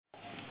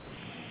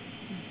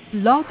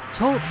Blog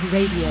Talk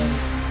Radio.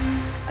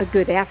 A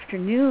good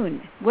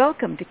afternoon.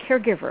 Welcome to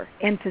Caregiver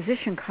and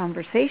Physician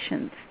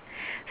Conversations,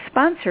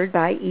 sponsored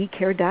by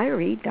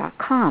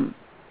eCareDiary.com.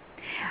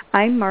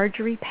 I'm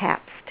Margery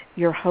Pabst,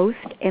 your host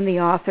and the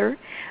author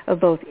of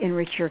both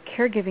Enrich Your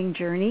Caregiving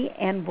Journey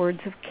and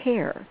Words of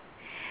Care.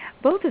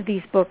 Both of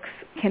these books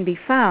can be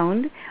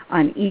found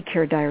on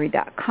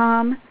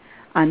eCareDiary.com,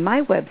 on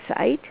my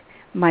website,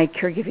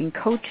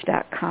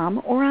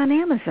 mycaregivingcoach.com, or on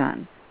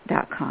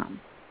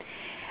Amazon.com.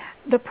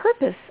 The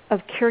purpose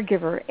of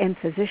Caregiver and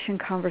Physician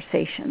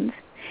Conversations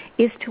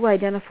is to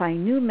identify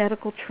new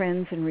medical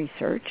trends and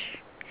research,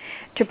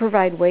 to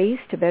provide ways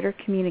to better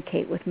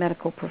communicate with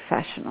medical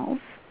professionals,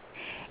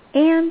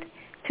 and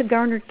to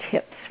garner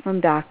tips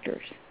from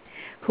doctors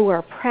who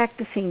are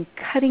practicing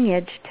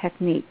cutting-edge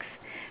techniques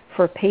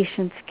for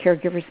patients,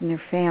 caregivers, and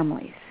their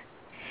families.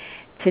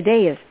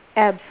 Today is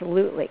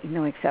absolutely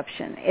no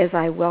exception, as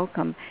I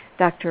welcome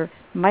Dr.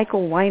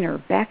 Michael Weiner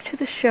back to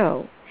the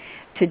show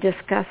to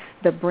discuss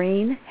the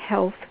Brain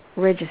Health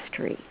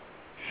Registry,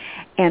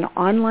 an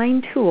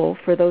online tool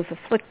for those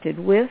afflicted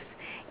with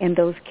and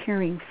those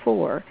caring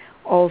for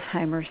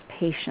Alzheimer's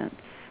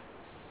patients.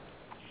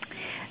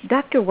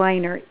 Dr.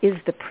 Weiner is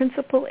the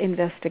principal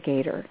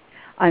investigator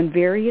on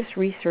various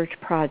research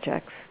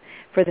projects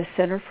for the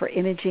Center for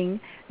Imaging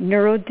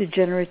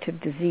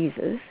Neurodegenerative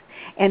Diseases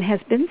and has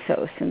been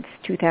so since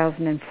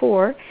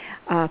 2004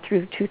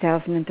 through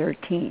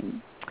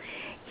 2013.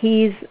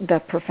 He's the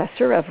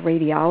professor of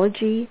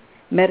radiology,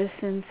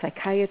 medicine,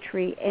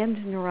 psychiatry,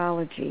 and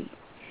neurology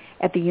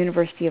at the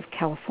University of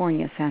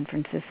California, San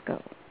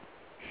Francisco.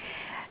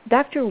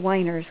 Dr.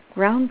 Weiner's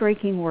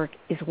groundbreaking work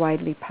is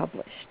widely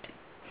published,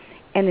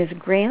 and his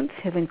grants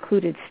have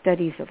included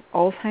studies of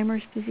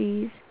Alzheimer's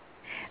disease,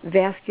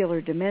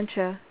 vascular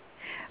dementia,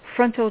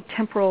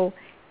 frontotemporal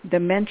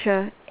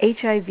dementia,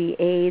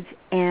 HIV/AIDS,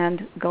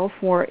 and Gulf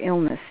War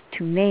illness,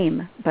 to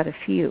name but a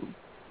few.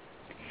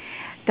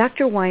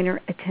 Dr.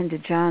 Weiner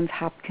attended Johns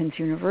Hopkins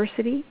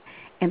University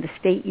and the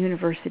State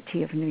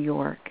University of New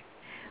York,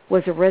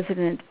 was a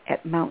resident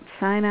at Mount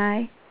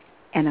Sinai,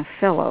 and a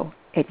fellow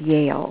at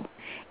Yale.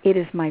 It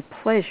is my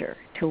pleasure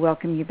to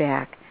welcome you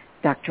back,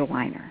 Dr.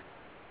 Weiner.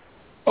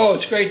 Oh,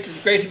 it's great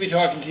to be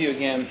talking to you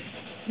again.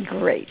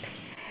 Great.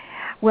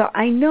 Well,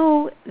 I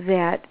know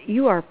that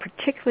you are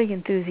particularly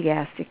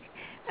enthusiastic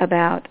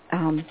about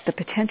the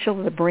potential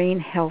of the Brain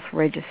Health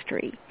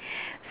Registry.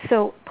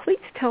 So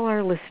please tell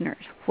our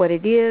listeners what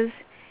it is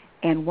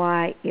and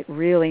why it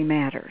really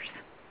matters.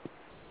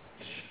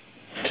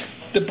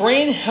 The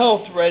Brain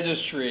Health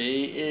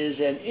Registry is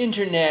an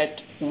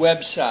internet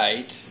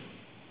website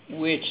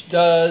which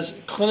does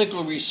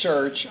clinical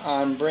research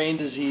on brain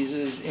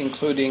diseases,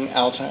 including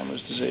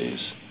Alzheimer's disease.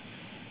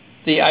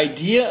 The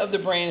idea of the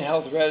Brain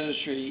Health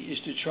Registry is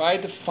to try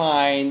to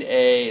find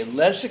a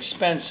less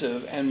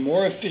expensive and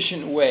more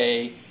efficient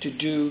way to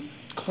do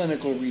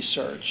clinical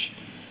research.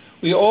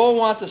 We all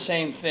want the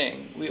same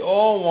thing. We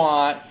all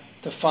want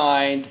to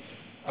find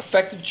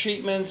effective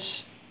treatments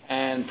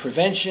and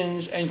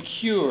preventions and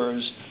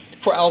cures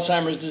for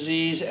Alzheimer's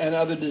disease and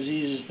other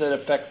diseases that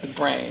affect the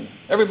brain.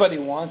 Everybody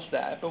wants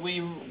that, but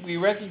we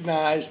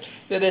recognize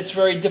that it's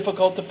very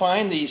difficult to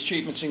find these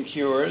treatments and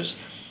cures.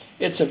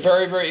 It's a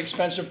very, very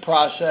expensive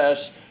process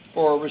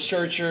for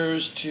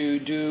researchers to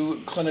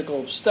do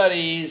clinical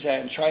studies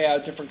and try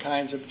out different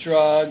kinds of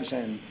drugs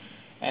and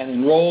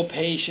enroll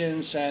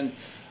patients. And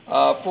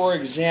for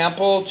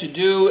example, to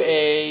do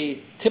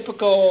a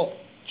typical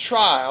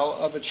trial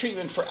of a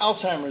treatment for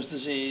Alzheimer's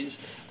disease,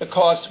 the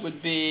cost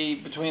would be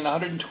between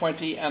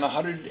 $120 and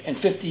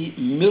 $150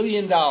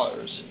 million.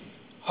 $120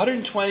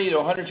 to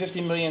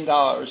 $150 million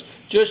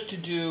just to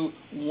do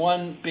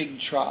one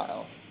big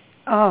trial.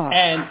 Oh.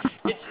 And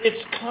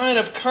it's kind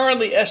of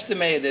currently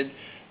estimated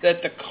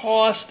that the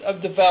cost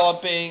of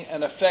developing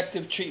an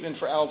effective treatment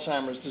for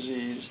Alzheimer's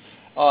disease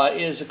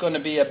is going to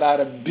be about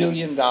 $1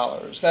 billion.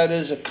 That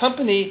is, if a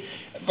company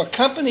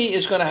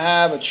is going to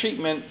have a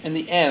treatment in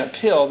the end, a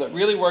pill that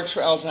really works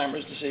for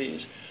Alzheimer's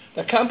disease,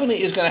 the company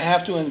is going to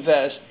have to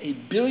invest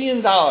 $1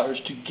 billion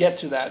to get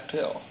to that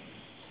pill.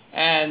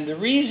 And the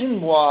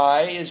reason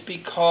why is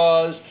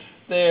because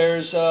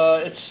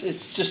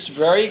it's just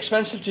very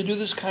expensive to do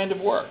this kind of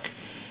work.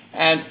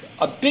 And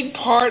a big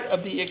part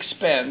of the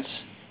expense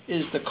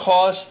is the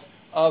cost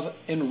of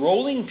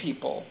enrolling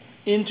people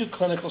into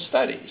clinical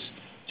studies.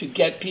 To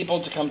get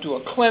people to come to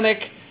a clinic,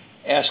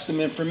 ask them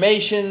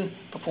information,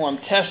 perform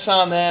tests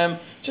on them,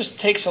 just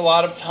takes a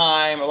lot of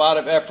time, a lot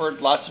of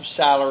effort, lots of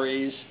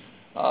salaries,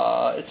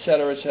 et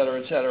cetera, et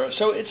cetera, et cetera.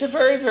 So it's a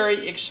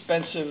very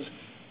expensive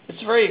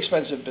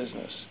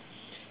business.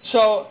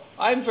 So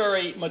I'm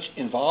very much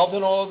involved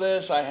in all of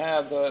this. I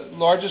have the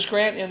largest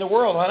grant in the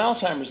world on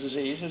Alzheimer's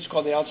disease. It's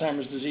called the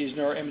Alzheimer's Disease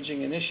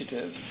Neuroimaging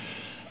Initiative.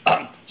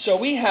 So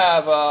we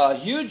have a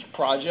huge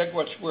project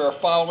which we're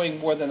following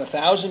more than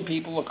 1,000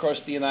 people across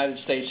the United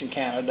States and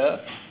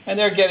Canada, and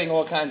they're getting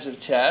all kinds of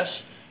tests.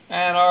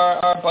 And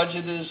our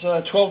budget is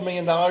 $12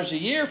 million a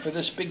year for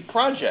this big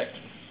project.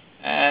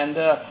 And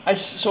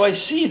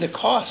I see the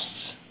costs,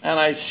 and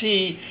I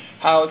see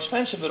how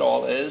expensive it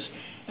all is.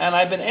 And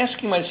I've been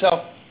asking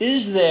myself,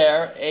 is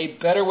there a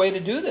better way to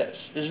do this?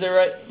 Is there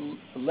a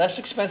less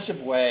expensive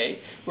way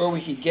where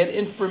we could get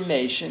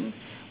information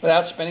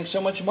without spending so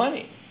much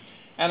money?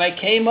 And I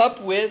came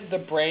up with the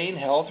Brain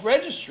Health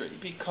Registry,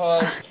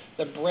 because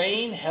the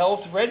Brain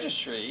Health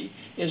Registry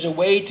is a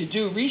way to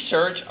do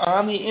research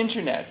on the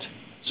Internet.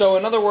 So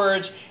in other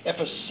words, if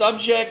a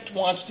subject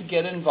wants to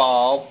get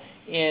involved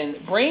in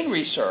brain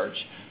research,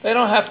 they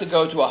don't have to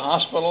go to a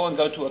hospital and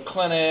go to a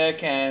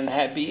clinic and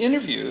be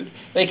interviewed.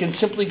 They can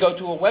simply go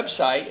to a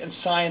website and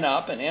sign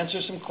up and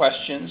answer some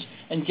questions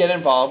and get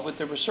involved with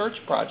the research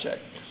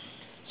project.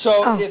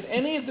 So if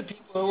any of the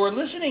people who are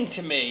listening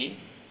to me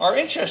are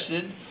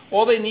interested,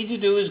 all they need to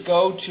do is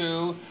go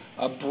to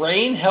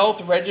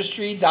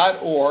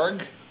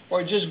brainhealthregistry.org,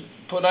 or just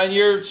put on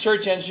your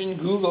search engine,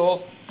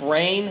 Google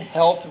Brain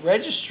Health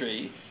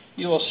Registry.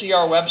 You will see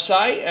our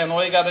website, and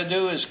all you got to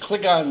do is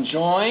click on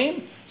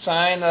Join,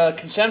 sign a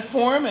consent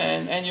form,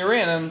 and you're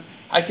in. And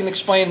I can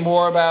explain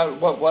more about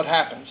what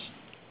happens.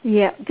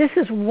 Yeah, this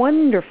is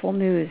wonderful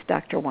news,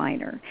 Dr.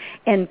 Weiner.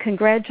 And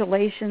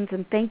congratulations,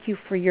 and thank you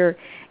for your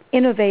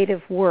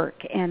innovative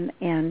work and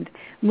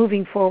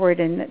moving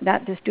forward and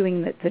not just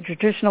doing the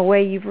traditional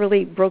way. You've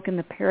really broken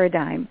the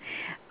paradigm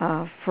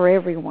for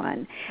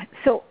everyone.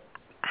 So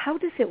how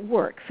does it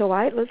work? So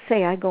let's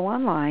say I go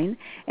online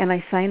and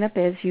I sign up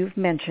as you've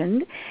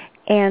mentioned,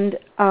 and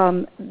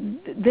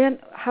then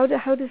how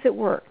does it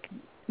work?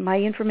 My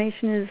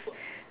information is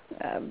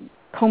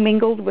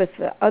commingled with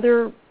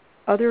other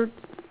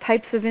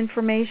types of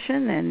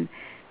information, and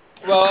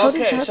so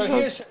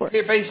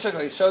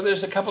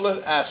there's a couple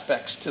of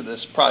aspects to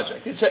this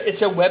project.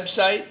 It's a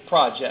website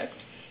project.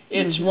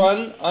 It's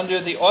run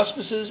under the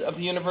auspices of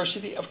the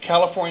University of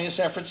California,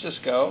 San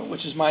Francisco,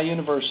 which is my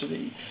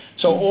university.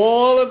 So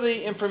all of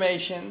the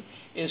information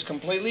is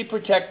completely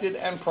protected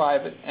and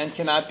private and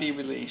cannot be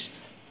released.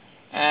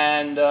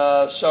 And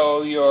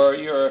so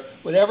your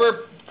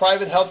whatever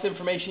private health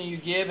information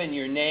you give and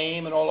your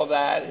name and all of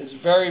that is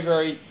very,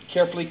 very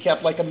carefully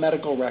kept, like a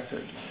medical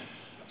record.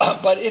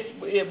 But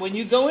when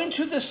you go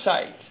into the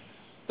site,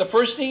 the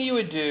first thing you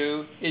would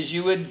do is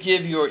you would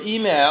give your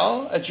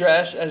email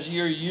address as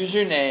your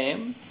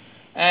username,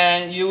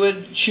 and you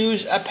would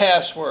choose a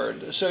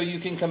password so you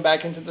can come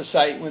back into the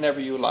site whenever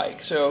you like.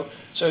 So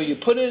you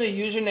put in a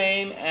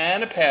username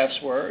and a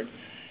password,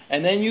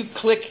 and then you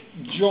click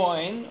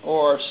Join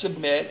or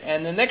Submit,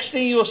 and the next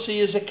thing you'll see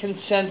is a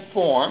consent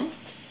form.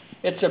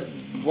 It's a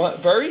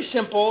very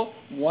simple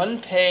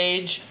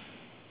one-page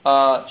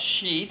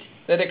sheet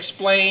that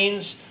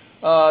explains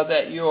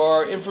that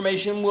your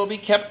information will be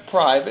kept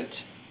private,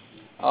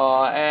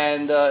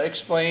 and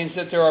explains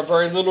that there are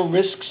very little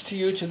risks to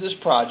you to this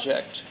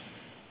project,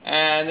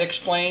 and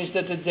explains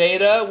that the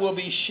data will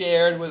be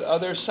shared with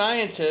other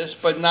scientists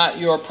but not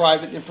your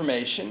private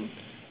information.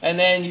 And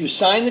then you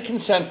sign the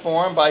consent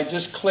form by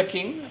just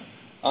clicking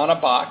on a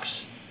box,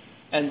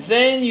 and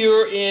then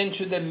you're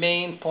into the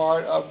main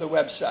part of the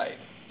website.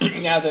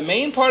 Now, the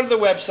main part of the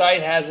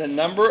website has a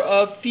number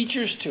of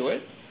features to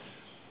it.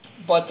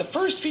 But the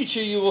first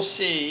feature you will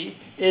see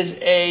is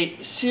a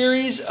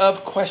series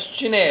of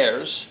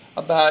questionnaires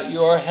about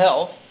your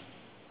health,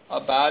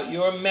 about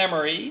your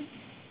memory,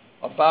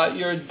 about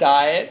your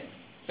diet,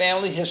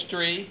 family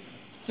history,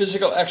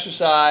 physical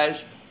exercise,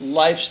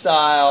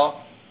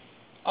 lifestyle,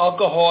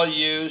 alcohol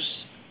use,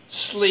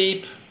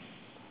 sleep,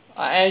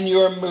 and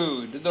your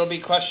mood. There'll be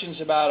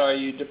questions about, are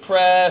you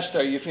depressed?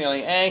 Are you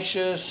feeling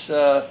anxious?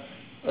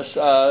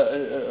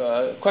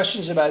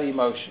 Questions about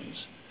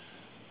emotions.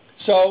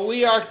 So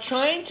we are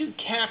trying to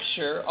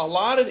capture a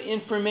lot of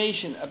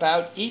information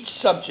about each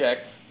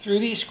subject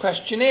through these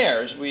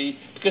questionnaires,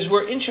 because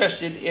we're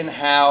interested in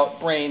how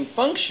brain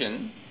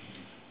function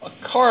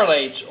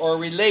correlates or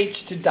relates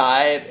to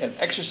diet and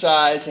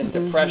exercise and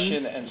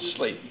depression and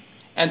sleep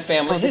and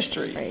family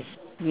history. Right.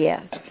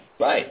 Yes.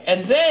 Right.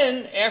 And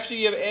then after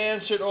you've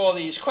answered all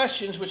these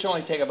questions, which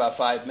only take about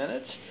 5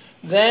 minutes,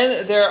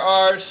 then there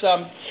are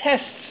some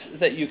tests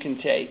that you can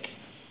take,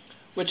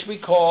 which we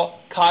call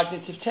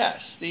cognitive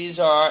tests. These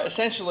are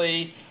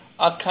essentially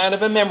a kind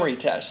of a memory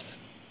test.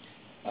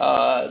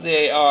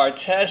 They are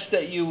tests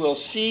that you will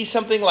see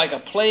something like a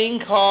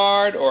playing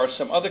card or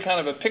some other kind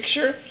of a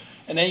picture,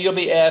 and then you'll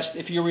be asked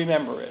if you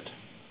remember it.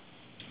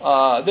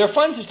 They're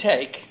fun to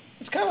take.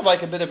 It's kind of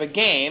like a bit of a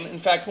game.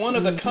 In fact, one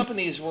of the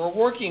companies we're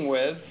working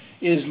with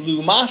is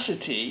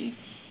Lumosity,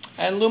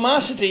 and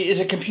Lumosity is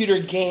a computer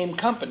game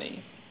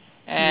company.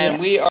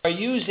 And we are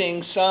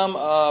using some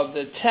of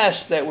the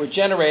tests that were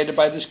generated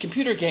by this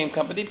computer game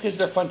company because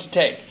they're fun to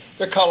take.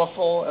 They're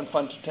colorful and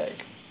fun to take.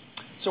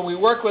 So we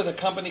work with a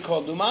company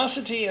called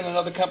Lumosity and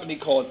another company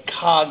called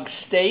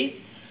Cogstate,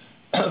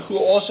 who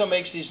also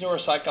makes these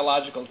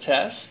neuropsychological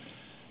tests.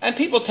 And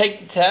people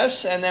take the tests,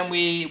 and then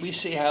we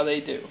see how they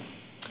do.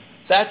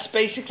 That's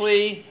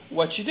basically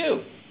what you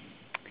do.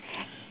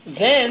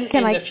 Then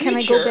Can in I the future... Can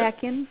I go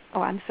back in?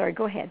 Oh, I'm sorry.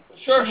 Go ahead.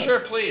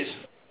 Sure, please.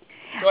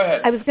 Go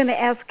ahead. I was going to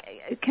ask,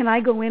 can I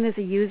go in as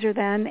a user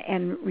then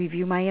and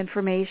review my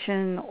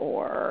information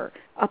or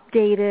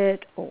update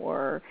it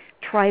or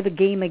try the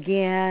game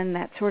again,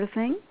 that sort of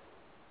thing?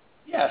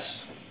 Yes,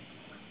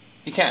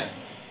 you can.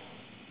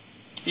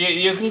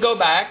 You can go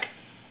back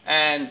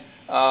and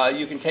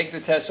you can take the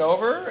tests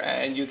over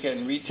and you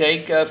can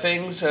retake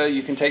things.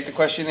 You can take the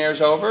questionnaires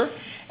over.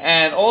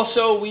 And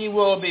also we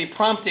will be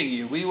prompting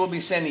you. We will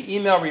be sending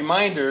email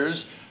reminders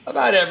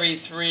about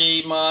every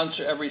 3 months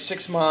or every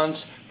 6 months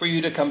for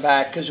you to come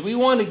back, because we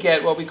want to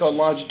get what we call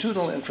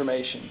longitudinal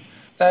information.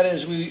 That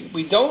is,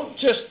 we don't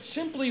just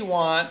simply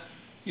want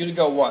you to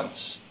go once.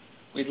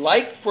 We'd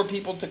like for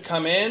people to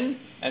come in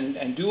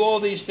and do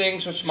all these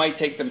things, which might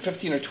take them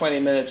 15 or 20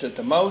 minutes at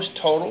the most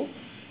total.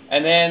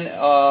 And then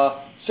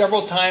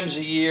several times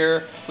a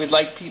year, we'd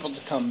like people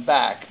to come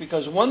back.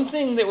 Because one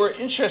thing that we're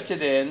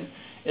interested in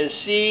is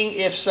seeing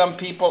if some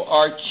people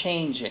are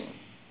changing.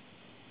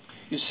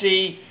 You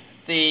see,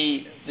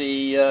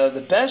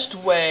 the best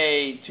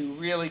way to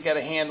really get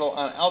a handle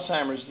on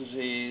Alzheimer's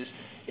disease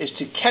is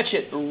to catch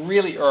it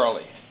really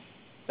early.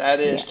 That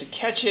is, to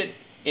catch it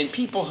in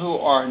people who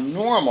are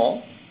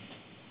normal,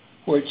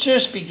 who are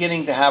just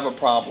beginning to have a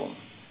problem.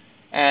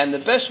 And the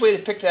best way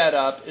to pick that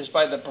up is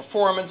by the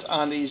performance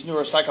on these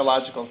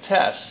neuropsychological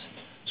tests.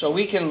 So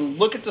we can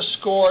look at the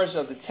scores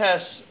of the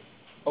tests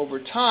over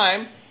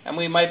time, and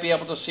we might be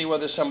able to see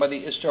whether somebody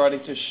is starting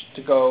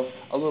to go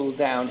a little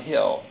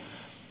downhill.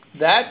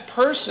 That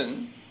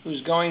person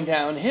who's going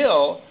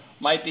downhill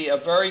might be a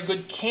very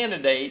good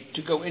candidate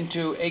to go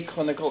into a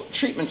clinical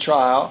treatment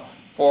trial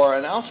for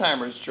an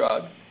Alzheimer's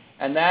drug.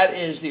 And that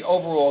is the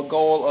overall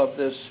goal of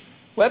this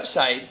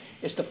website,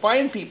 is to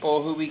find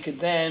people who we could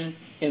then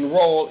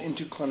enroll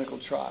into clinical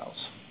trials.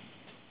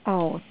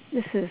 Oh,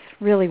 this is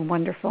really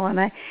wonderful.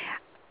 And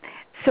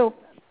so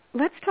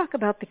let's talk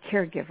about the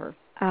caregiver.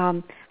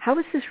 How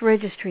is this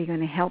registry going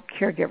to help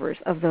caregivers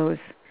of those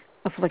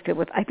afflicted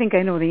with? I think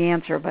I know the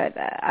answer, but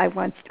I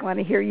want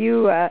to hear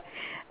you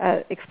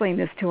explain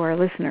this to our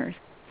listeners.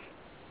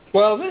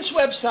 Well, this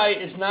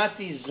website is not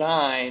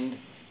designed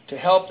to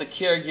help the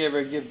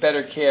caregiver give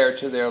better care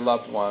to their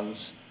loved ones.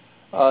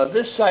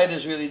 This site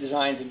is really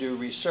designed to do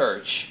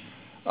research.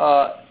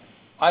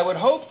 I would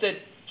hope that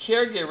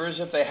caregivers,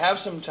 if they have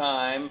some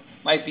time,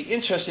 might be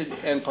interested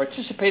in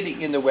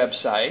participating in the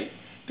website,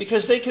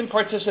 because they can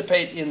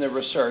participate in the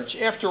research.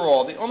 After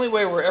all, the only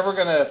way we're ever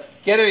going to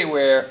get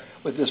anywhere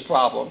with this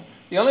problem,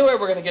 the only way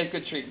we're going to get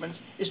good treatments,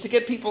 is to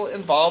get people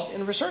involved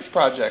in research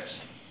projects.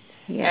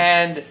 Yeah.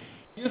 And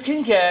you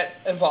can get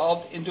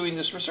involved in doing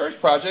this research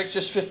project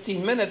just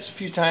 15 minutes a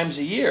few times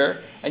a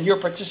year, and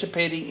you're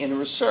participating in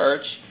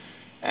research.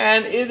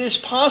 And it is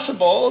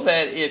possible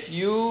that if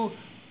you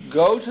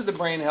go to the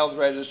Brain Health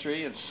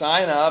Registry and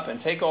sign up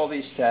and take all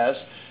these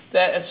tests,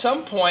 that at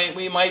some point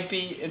we might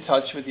be in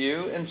touch with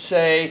you and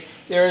say,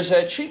 there's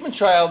a treatment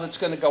trial that's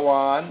going to go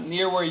on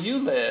near where you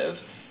live,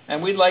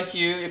 and we'd like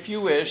you, if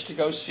you wish, to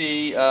go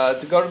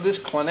to this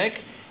clinic,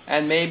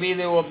 and maybe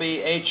there will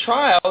be a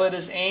trial that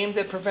is aimed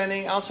at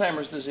preventing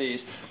Alzheimer's disease.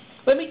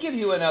 Let me give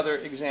you another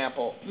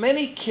example.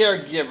 Many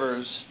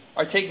caregivers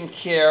are taking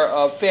care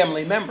of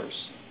family members.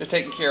 They're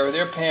taking care of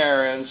their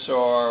parents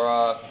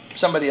or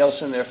somebody else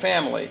in their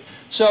family.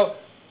 So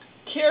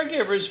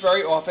caregivers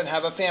very often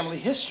have a family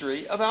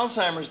history of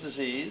Alzheimer's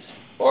disease,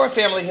 or a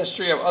family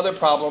history of other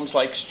problems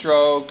like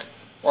stroke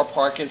or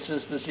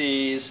Parkinson's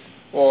disease,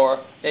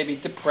 or maybe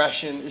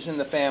depression is in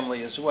the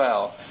family as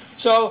well.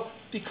 So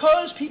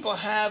because people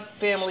have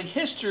family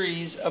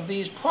histories of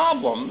these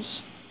problems,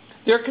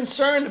 they're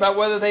concerned about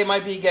whether they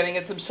might be getting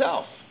it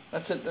themselves.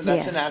 That's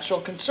a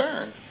natural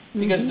concern,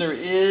 because there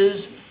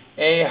is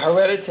a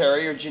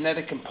hereditary or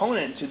genetic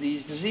component to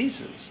these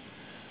diseases.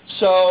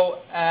 So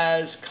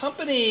as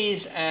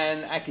companies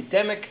and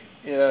academic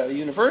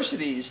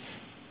universities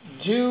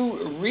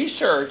do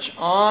research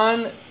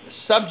on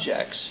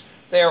subjects,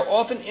 they are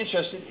often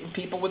interested in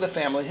people with a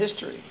family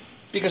history,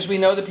 because we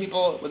know that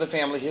people with a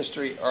family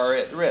history are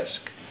at risk.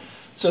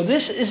 So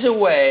this is a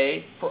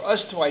way for us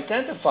to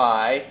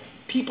identify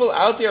people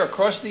out there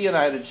across the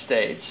United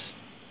States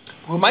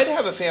who might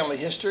have a family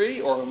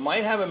history, or who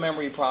might have a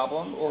memory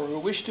problem, or who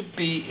wish to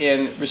be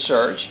in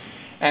research,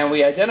 and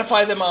we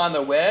identify them on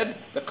the web.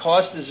 The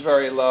cost is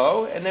very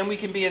low, and then we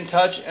can be in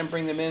touch and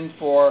bring them in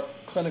for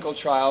clinical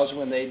trials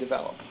when they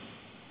develop.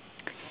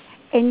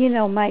 And,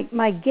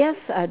 my guess,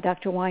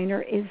 Dr.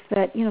 Weiner, is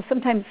that,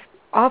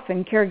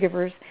 often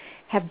caregivers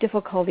have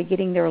difficulty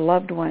getting their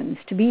loved ones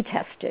to be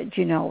tested,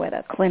 at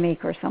a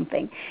clinic or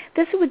something.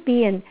 This would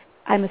be,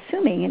 I'm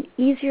assuming, an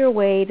easier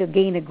way to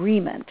gain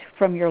agreement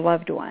from your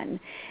loved one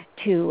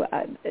to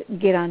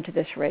get onto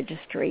this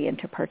registry and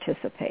to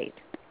participate.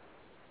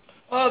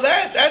 Well,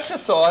 that's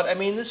a thought. I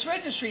mean, this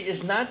registry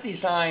is not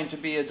designed to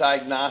be a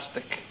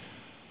diagnostic.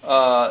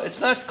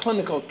 It's not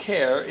clinical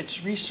care. It's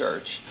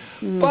research.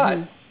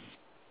 But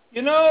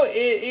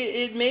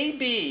it may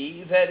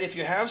be that if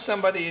you have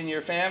somebody in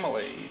your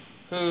family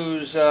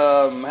who's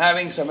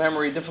having some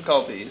memory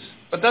difficulties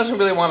but doesn't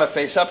really want to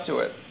face up to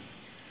it,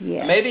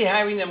 maybe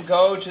having them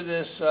go to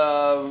this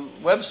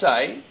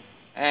website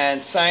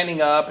and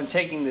signing up and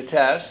taking the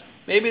test,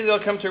 maybe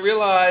they'll come to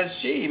realize,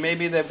 gee,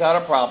 maybe they've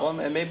got a problem,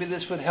 and maybe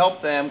this would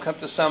help them come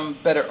to some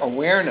better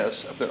awareness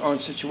of their own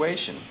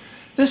situation.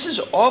 This is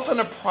often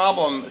a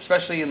problem,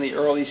 especially in the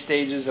early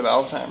stages of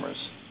Alzheimer's.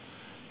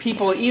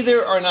 People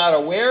either are not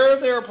aware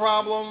of their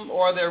problem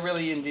or they're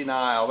really in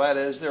denial. That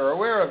is, they're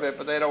aware of it,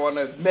 but they don't want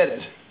to admit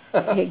it.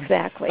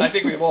 Exactly. I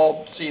think we've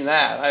all seen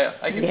that.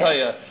 I can tell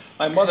you,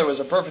 my mother was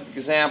a perfect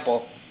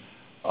example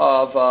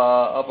of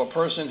a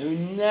person who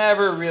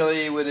never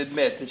really would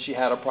admit that she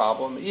had a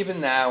problem.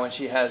 Even now, when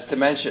she has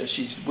dementia,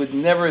 she would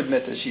never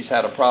admit that she's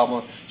had a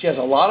problem. She has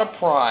a lot of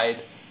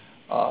pride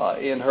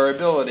in her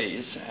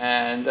abilities,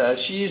 and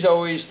she's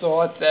always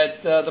thought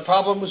that the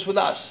problem was with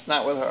us,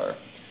 not with her.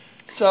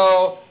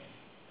 So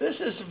this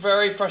is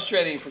very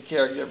frustrating for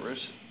caregivers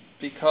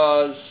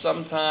because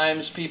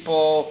sometimes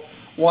people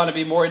want to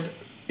be more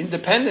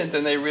independent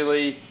than they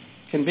really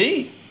can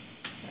be.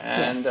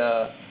 And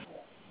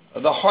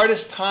the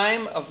hardest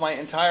time of my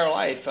entire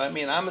life, I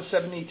mean, I'm a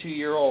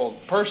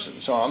 72-year-old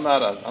person, so I'm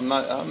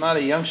not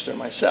a youngster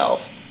myself.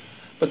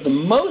 But the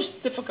most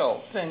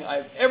difficult thing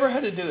I've ever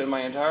had to do in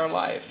my entire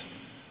life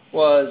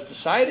was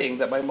deciding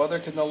that my mother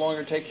could no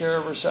longer take care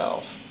of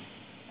herself.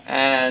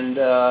 And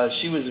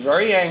she was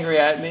very angry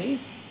at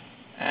me,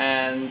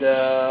 and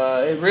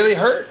it really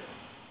hurt.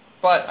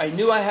 But I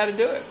knew I had to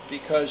do it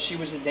because she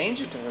was a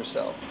danger to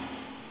herself.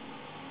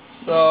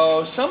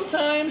 So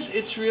sometimes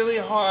it's really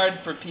hard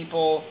for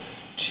people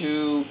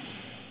to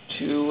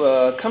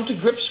come to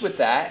grips with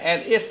that.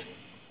 And if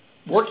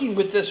working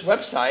with this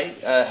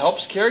website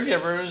helps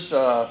caregivers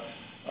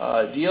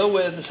deal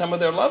with some of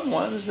their loved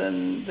ones,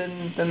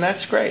 then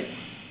that's great.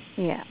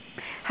 Yeah.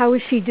 How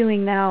is she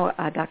doing now,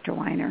 Dr.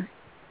 Weiner?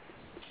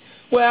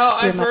 Well,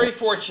 I'm very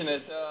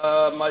fortunate.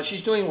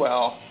 She's doing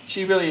well.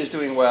 She really is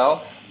doing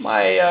well.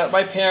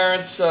 My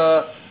parents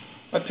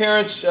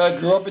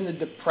grew up in the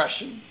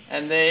Depression,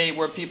 and they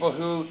were people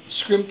who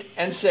scrimped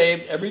and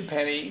saved every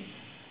penny,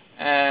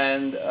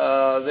 and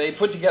they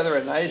put together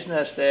a nice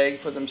nest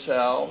egg for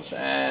themselves,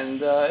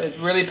 and it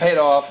really paid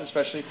off,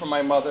 especially for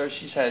my mother.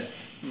 She's had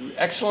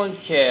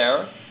excellent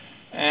care,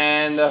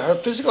 and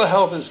her physical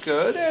health is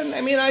good. And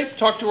I mean, I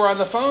talk to her on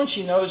the phone.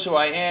 She knows who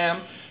I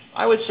am.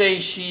 I would say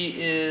she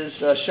is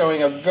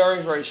showing a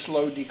very, very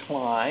slow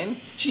decline.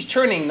 She's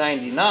turning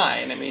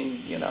 99. I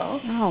mean, you know.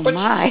 Oh, but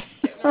my.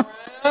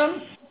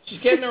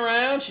 She's getting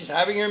around. She's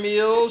having her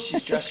meals.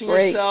 She's dressing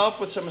herself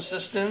with some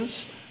assistance.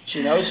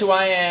 She knows who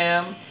I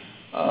am.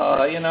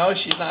 You know,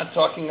 she's not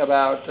talking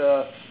about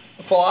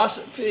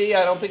philosophy.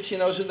 I don't think she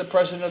knows who the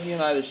President of the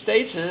United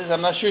States is.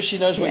 I'm not sure she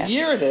knows what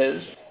year it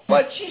is.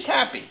 But she's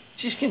happy.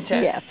 She's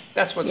content. Yes.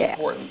 That's what's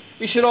important.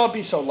 We should all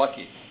be so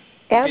lucky.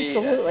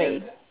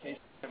 Absolutely.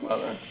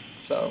 Mother,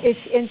 so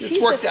she's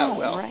worked at out home,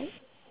 well, right?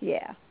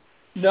 Yeah.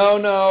 No.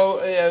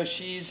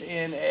 She's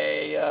in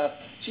a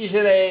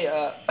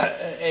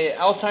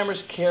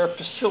Alzheimer's care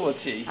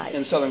facility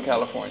in Southern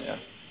California.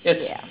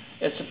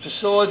 It's a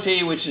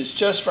facility which is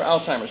just for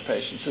Alzheimer's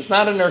patients. It's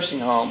not a nursing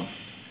home.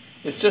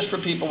 It's just for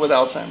people with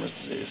Alzheimer's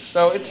disease.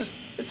 So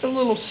it's a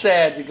little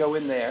sad to go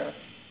in there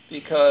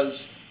because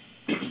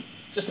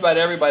just about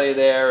everybody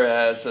there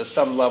has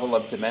some level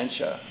of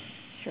dementia.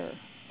 Sure.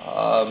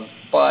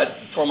 But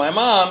for my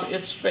mom,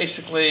 it's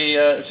basically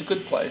it's a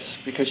good place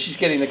because she's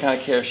getting the kind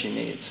of care she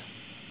needs.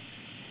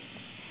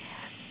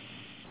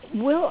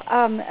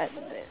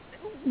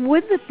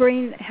 Would the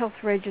Brain Health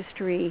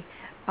Registry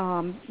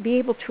be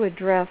able to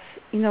address,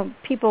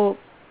 people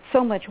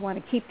so much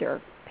want to keep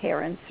their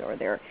parents or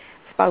their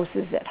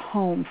spouses at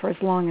home for as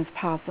long as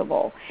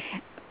possible.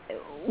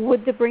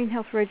 Would the Brain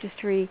Health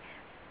Registry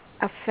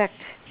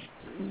affect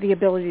the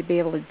ability to be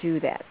able to do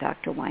that,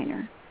 Dr.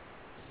 Weiner?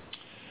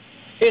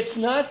 It's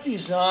not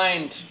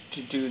designed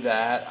to do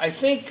that. I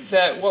think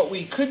that what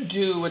we could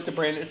do with the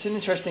brain, it's an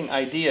interesting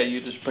idea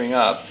you just bring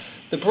up.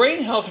 The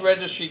Brain Health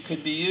Registry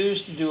could be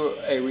used to do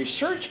a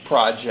research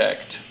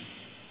project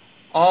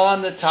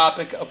on the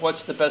topic of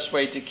what's the best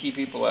way to keep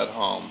people at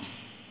home.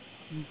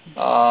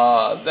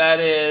 Mm-hmm. That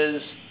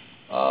is,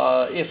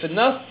 if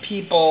enough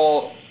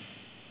people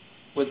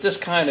with this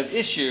kind of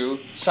issue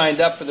signed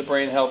up for the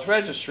Brain Health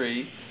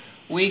Registry,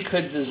 we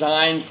could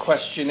design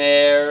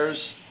questionnaires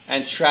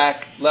and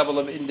track level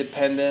of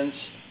independence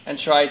and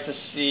try to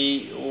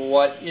see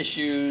what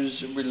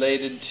issues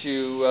related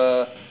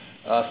to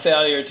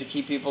failure to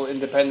keep people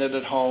independent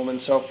at home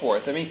and so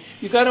forth. I mean,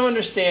 you've got to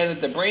understand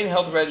that the Brain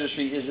Health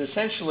Registry is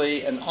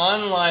essentially an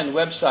online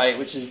website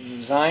which is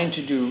designed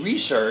to do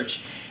research,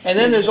 and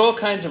then there's all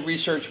kinds of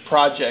research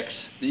projects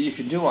that you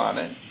can do on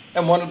it.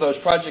 And one of those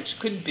projects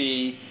could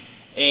be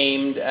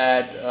aimed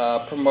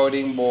at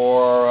promoting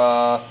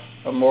more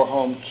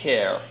home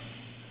care.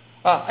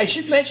 I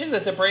should mention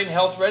that the Brain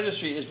Health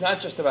Registry is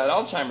not just about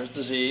Alzheimer's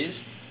disease.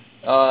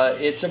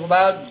 It's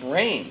about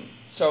brain.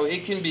 So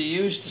it can be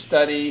used to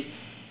study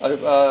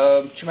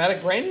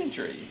traumatic brain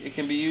injury. It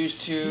can be used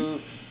to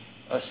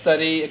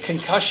study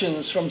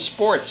concussions from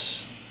sports.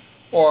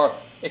 Or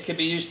it can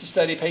be used to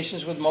study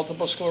patients with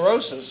multiple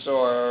sclerosis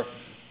or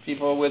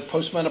people with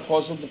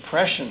postmenopausal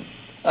depression.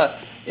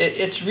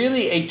 It's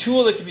really a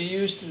tool that can be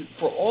used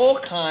for all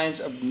kinds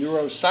of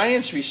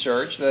neuroscience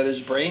research, that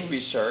is brain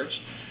research,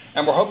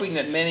 and we're hoping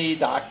that many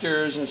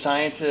doctors and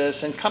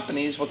scientists and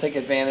companies will take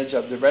advantage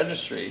of the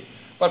registry.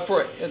 But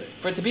for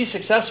it to be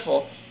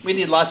successful, we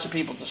need lots of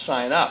people to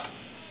sign up.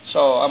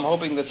 So I'm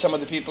hoping that some of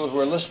the people who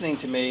are listening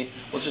to me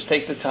will just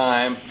take the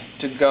time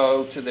to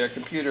go to their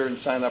computer and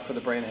sign up for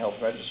the Brain Health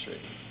Registry.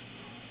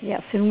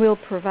 Yes, and we'll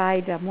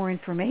provide more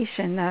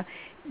information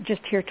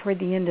just here toward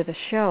the end of the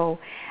show.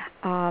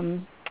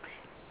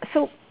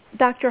 So,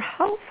 Doctor,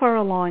 how far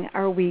along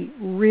are we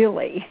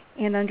really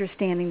in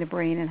understanding the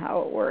brain and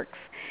how it works,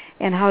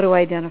 and how to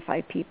identify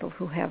people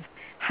who have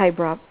high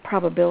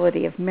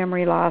probability of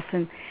memory loss,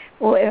 and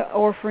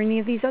or for any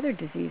of these other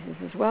diseases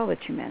as well that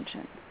you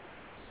mentioned?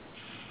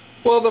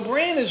 Well, the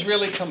brain is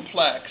really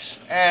complex,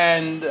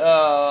 and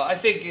I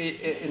think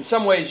in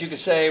some ways you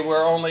could say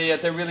we're only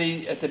at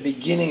the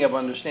beginning of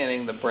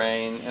understanding the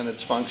brain and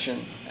its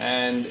function.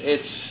 And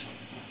it's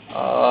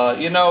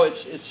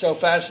so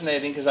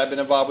fascinating because I've been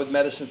involved with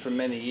medicine for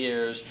many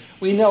years.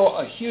 We know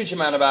a huge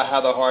amount about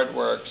how the heart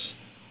works,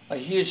 a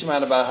huge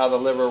amount about how the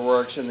liver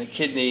works, and the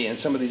kidney, and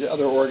some of these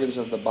other organs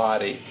of the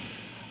body.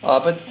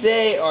 But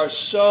they are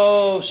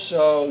so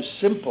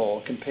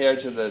simple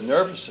compared to the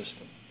nervous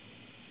system.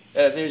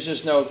 There's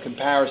just no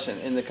comparison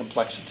in the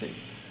complexity.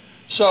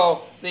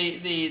 So the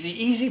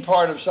easy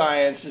part of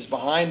science is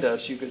behind us,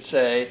 you could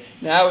say.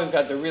 Now we've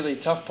got the really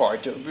tough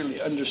part to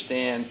really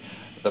understand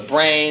the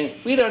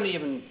brain.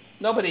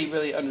 Nobody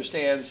really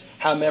understands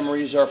how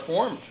memories are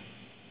formed.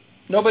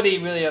 Nobody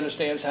really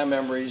understands how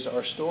memories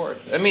are stored.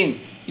 I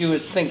mean, you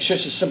would think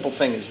just a simple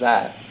thing as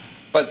that.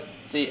 But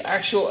the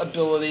actual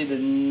ability, the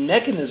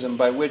mechanism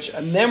by which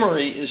a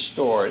memory is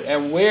stored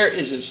and where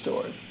is it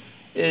stored,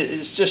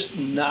 is just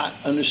not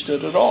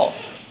understood at all.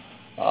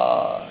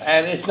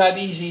 And it's not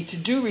easy to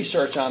do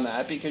research on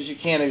that because you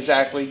can't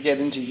exactly get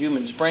into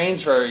humans'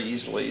 brains very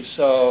easily.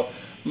 So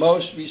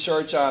most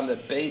research on the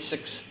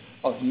basics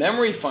of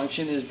memory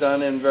function is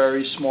done in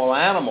very small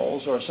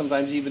animals, or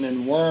sometimes even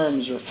in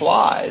worms or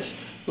flies,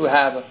 who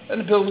have an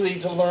ability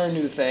to learn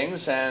new things,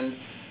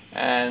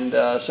 and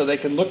so they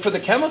can look for the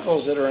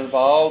chemicals that are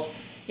involved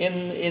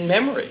in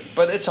memory.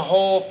 But it's a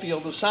whole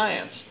field of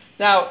science.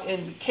 Now,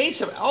 in the case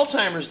of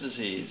Alzheimer's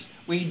disease,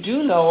 we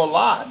do know a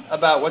lot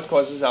about what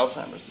causes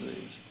Alzheimer's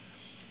disease.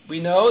 We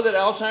know that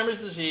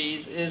Alzheimer's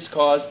disease is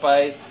caused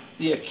by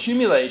the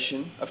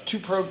accumulation of two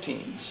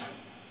proteins,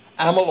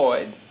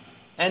 amyloid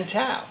and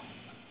tau.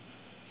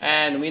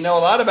 And we know a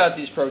lot about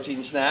these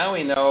proteins now.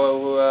 We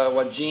know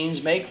what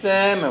genes make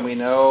them, and we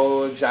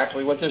know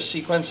exactly what their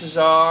sequences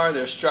are,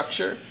 their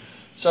structure.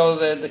 So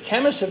the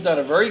chemists have done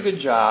a very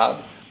good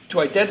job to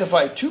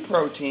identify two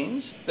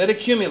proteins that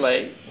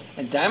accumulate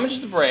and damage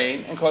the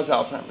brain and cause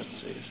Alzheimer's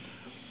disease.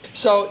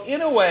 So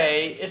in a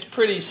way, it's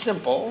pretty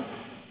simple.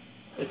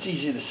 It's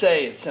easy to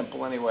say it's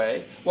simple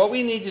anyway. What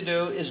we need to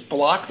do is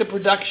block the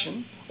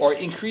production or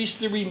increase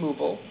the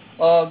removal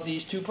of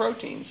these two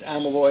proteins,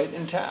 amyloid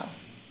and tau.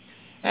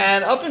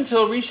 And up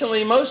until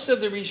recently, most of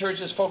the research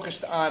is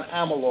focused on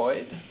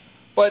amyloid,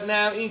 but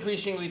now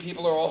increasingly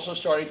people are also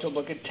starting to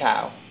look at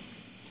tau.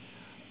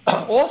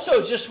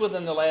 Also, just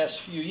within the last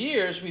few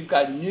years, we've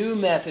got new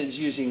methods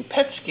using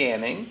PET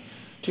scanning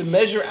to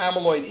measure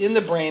amyloid in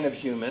the brain of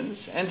humans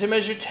and to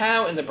measure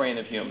tau in the brain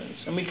of humans.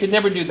 And we could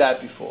never do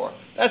that before.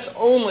 That's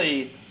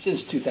only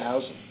since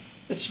 2000.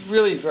 It's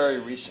really very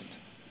recent.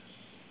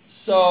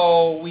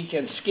 So we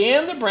can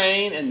scan the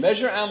brain and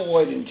measure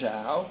amyloid and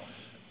tau.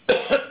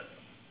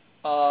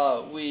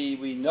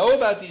 We know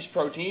about these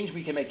proteins.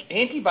 We can make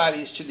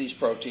antibodies to these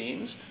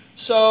proteins.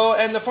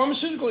 And the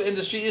pharmaceutical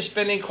industry is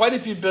spending quite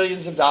a few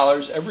billions of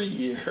dollars every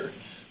year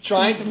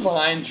trying to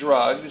find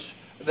drugs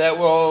that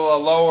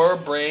will lower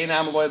brain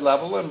amyloid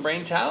level and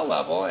brain tau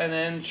level, and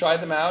then try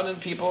them out in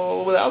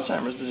people with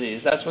Alzheimer's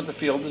disease. That's what the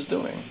field is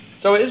doing.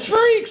 So it's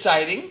very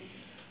exciting.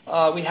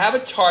 We have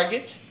a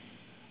target.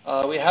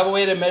 We have a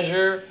way to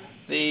measure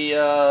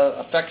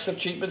the effects of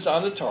treatments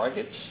on the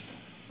targets.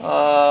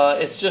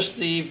 It's just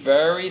the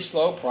very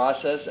slow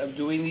process of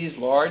doing these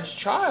large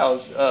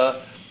trials.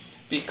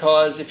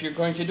 Because if you're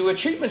going to do a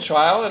treatment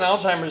trial in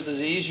Alzheimer's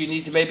disease, you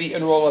need to maybe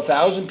enroll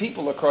 1,000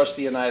 people across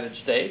the United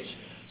States.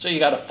 So you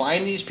got to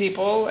find these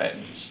people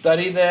and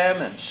study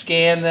them and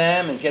scan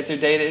them and get their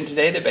data into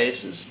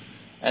databases.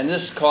 And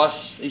this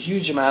costs a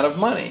huge amount of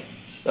money.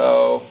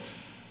 So,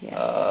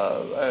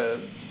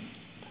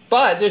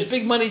 but there's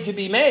big money to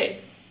be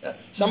made.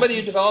 Somebody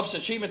who develops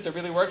a treatment that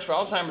really works for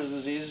Alzheimer's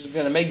disease is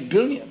going to make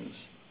billions.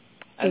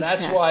 And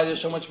that's why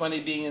there's so much money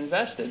being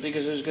invested,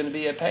 because there's going to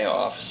be a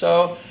payoff.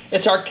 So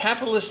it's our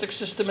capitalistic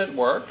system at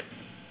work.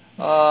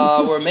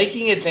 We're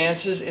making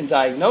advances in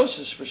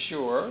diagnosis for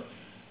sure.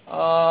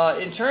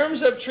 In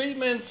terms of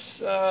treatments,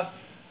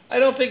 I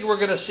don't think we're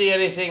going to see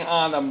anything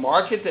on the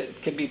market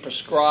that can be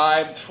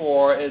prescribed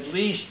for at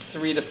least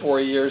 3 to 4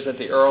 years at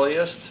the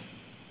earliest.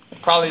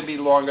 It'll probably be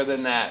longer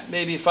than that.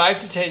 Maybe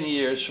 5 to 10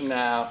 years from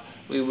now,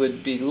 we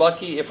would be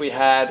lucky if we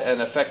had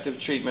an effective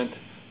treatment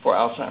for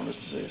Alzheimer's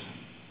disease.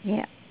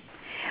 Yeah.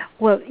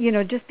 Well,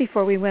 just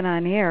before we went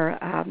on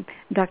air,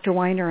 Dr.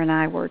 Weiner and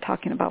I were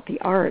talking about the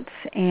arts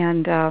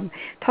and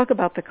talk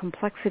about the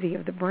complexity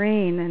of the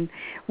brain. And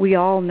we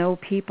all know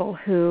people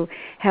who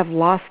have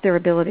lost their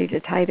ability to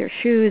tie their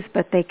shoes,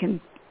 but they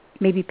can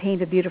maybe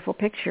paint a beautiful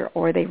picture,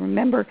 or they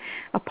remember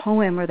a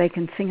poem, or they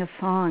can sing a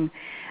song.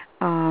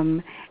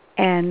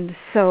 And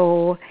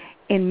so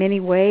in many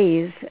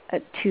ways,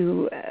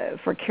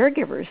 for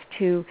caregivers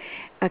to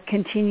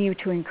continue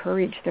to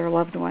encourage their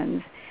loved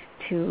ones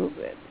to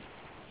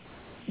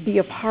be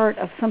a part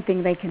of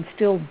something they can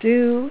still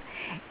do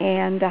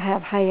and to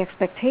have high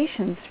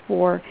expectations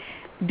for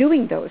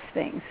doing those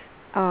things,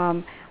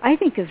 I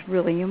think is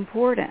really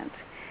important.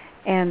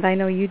 And I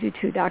know you do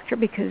too, Doctor,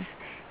 because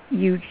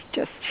you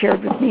just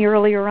shared with me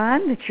earlier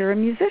on that you're a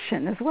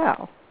musician as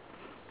well.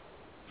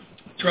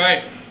 That's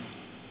right.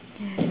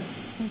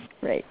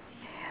 Great.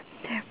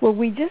 Well,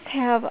 we just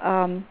have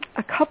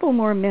a couple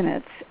more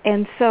minutes,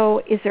 and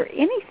so is there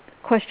any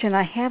question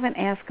I haven't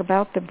asked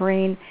about the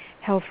Brain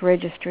Health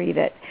Registry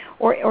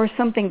or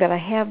something that I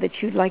have that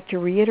you'd like to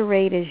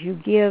reiterate as you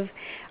give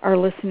our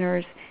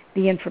listeners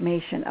the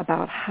information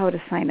about how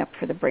to sign up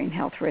for the Brain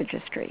Health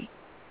Registry?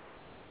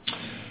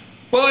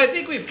 Well, I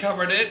think we've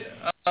covered it.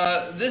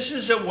 This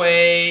is a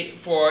way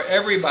for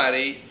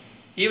everybody,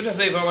 even if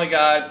they've only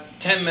got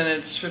 10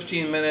 minutes,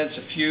 15 minutes,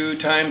 a few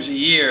times a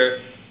year,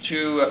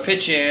 to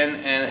pitch in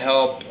and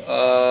help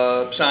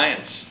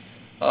science.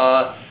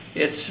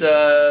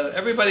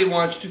 Everybody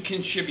wants to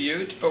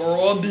contribute, but we're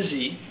all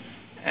busy.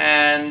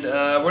 And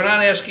we're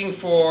not asking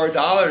for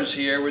dollars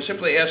here. We're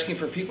simply asking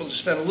for people to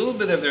spend a little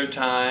bit of their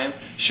time,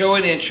 show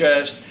an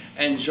interest,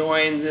 and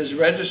join this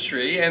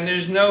registry. And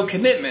there's no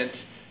commitment.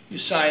 You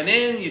sign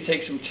in, you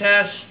take some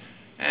tests,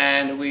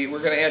 and we're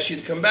going to ask you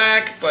to come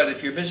back. But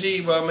if you're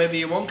busy, well, maybe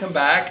you won't come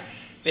back.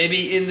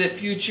 Maybe in the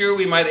future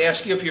we might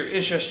ask you if you're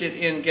interested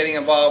in getting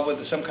involved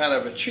with some kind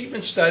of a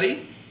treatment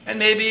study. And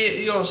maybe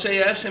you'll say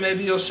yes, and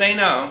maybe you'll say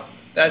no.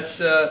 That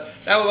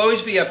will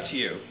always be up to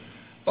you.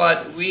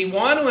 But we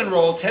want to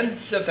enroll tens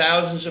of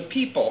thousands of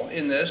people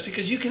in this,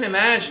 because you can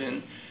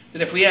imagine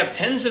that if we have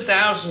tens of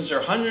thousands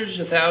or hundreds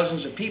of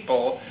thousands of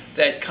people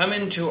that come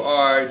into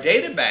our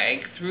data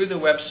bank through the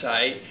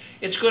website,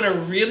 it's going to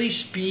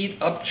really speed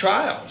up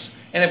trials.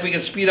 And if we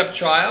can speed up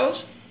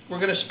trials, we're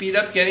going to speed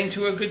up getting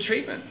to a good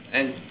treatment,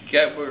 and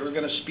we're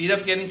going to speed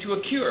up getting to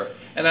a cure.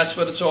 And that's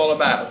what it's all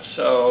about.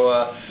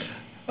 So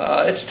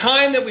it's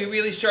time that we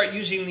really start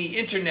using the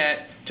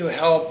Internet to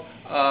help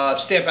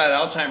stamp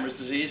out Alzheimer's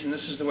disease, and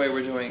this is the way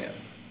we're doing it.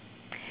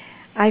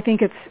 I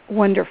think it's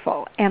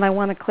wonderful, and I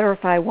want to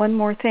clarify one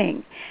more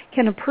thing.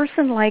 Can a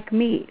person like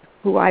me,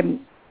 who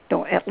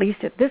at least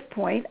at this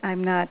point,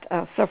 I'm not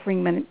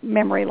suffering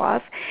memory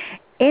loss,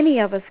 any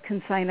of us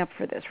can sign up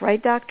for this,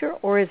 right, Doctor?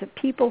 Or is it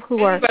people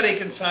who Anybody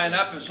can sign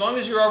up as long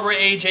as you're over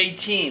age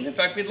 18. In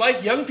fact, we'd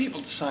like young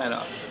people to sign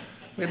up.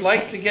 We'd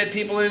like to get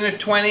people in their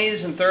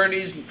 20s and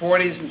 30s and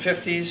 40s and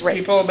 50s, right.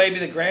 People, maybe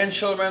the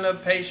grandchildren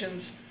of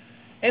patients.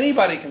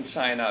 Anybody can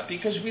sign up,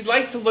 because we'd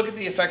like to look at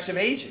the effects of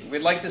aging.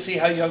 We'd like to see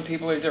how young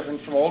people are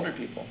different from older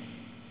people.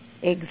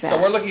 Exactly.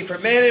 So we're looking for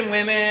men and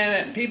women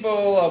and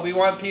people. We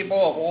want people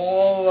of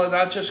all,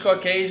 not just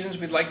Caucasians.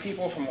 We'd like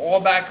people from all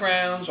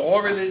backgrounds, all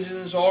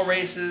religions, all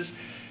races.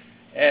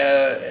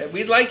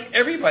 We'd like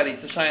everybody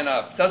to sign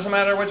up. Doesn't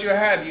matter what you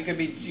have. You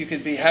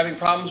could be having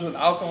problems with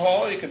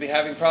alcohol. You could be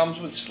having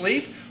problems with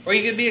sleep, or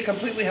you could be a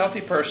completely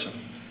healthy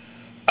person.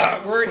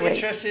 We're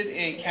interested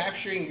in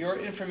capturing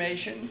your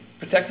information,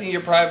 protecting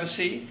your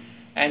privacy,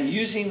 and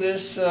using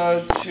this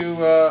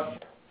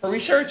for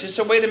research. It's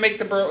a way to make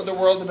the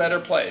world a better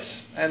place,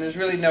 and there's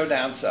really no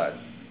downside.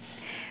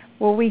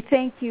 Well, we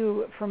thank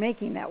you for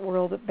making that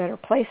world a better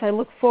place. I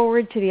look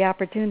forward to the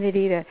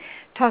opportunity to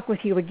talk with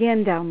you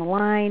again down the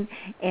line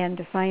and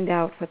to find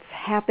out what's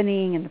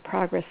happening and the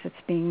progress that's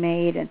being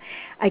made. And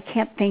I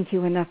can't thank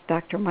you enough,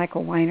 Dr.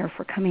 Michael Weiner,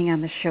 for coming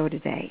on the show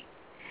today.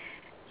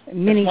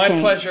 Many thanks.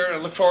 It's my pleasure. I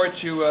look forward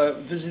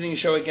to visiting the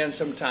show again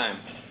sometime.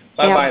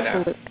 Bye-bye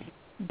now.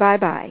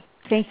 Bye-bye.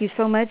 Thank you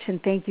so much,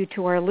 and thank you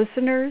to our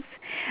listeners.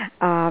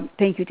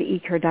 Thank you to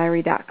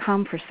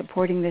eCareDiary.com for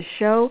supporting this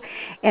show.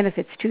 And if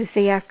it's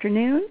Tuesday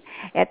afternoon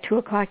at 2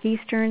 o'clock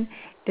Eastern,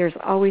 there's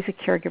always a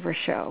caregiver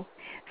show.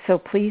 So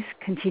please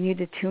continue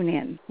to tune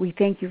in. We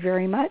thank you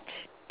very much,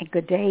 and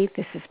good day.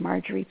 This is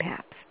Margery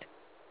Pabst,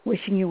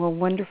 wishing you a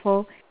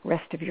wonderful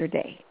rest of your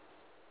day.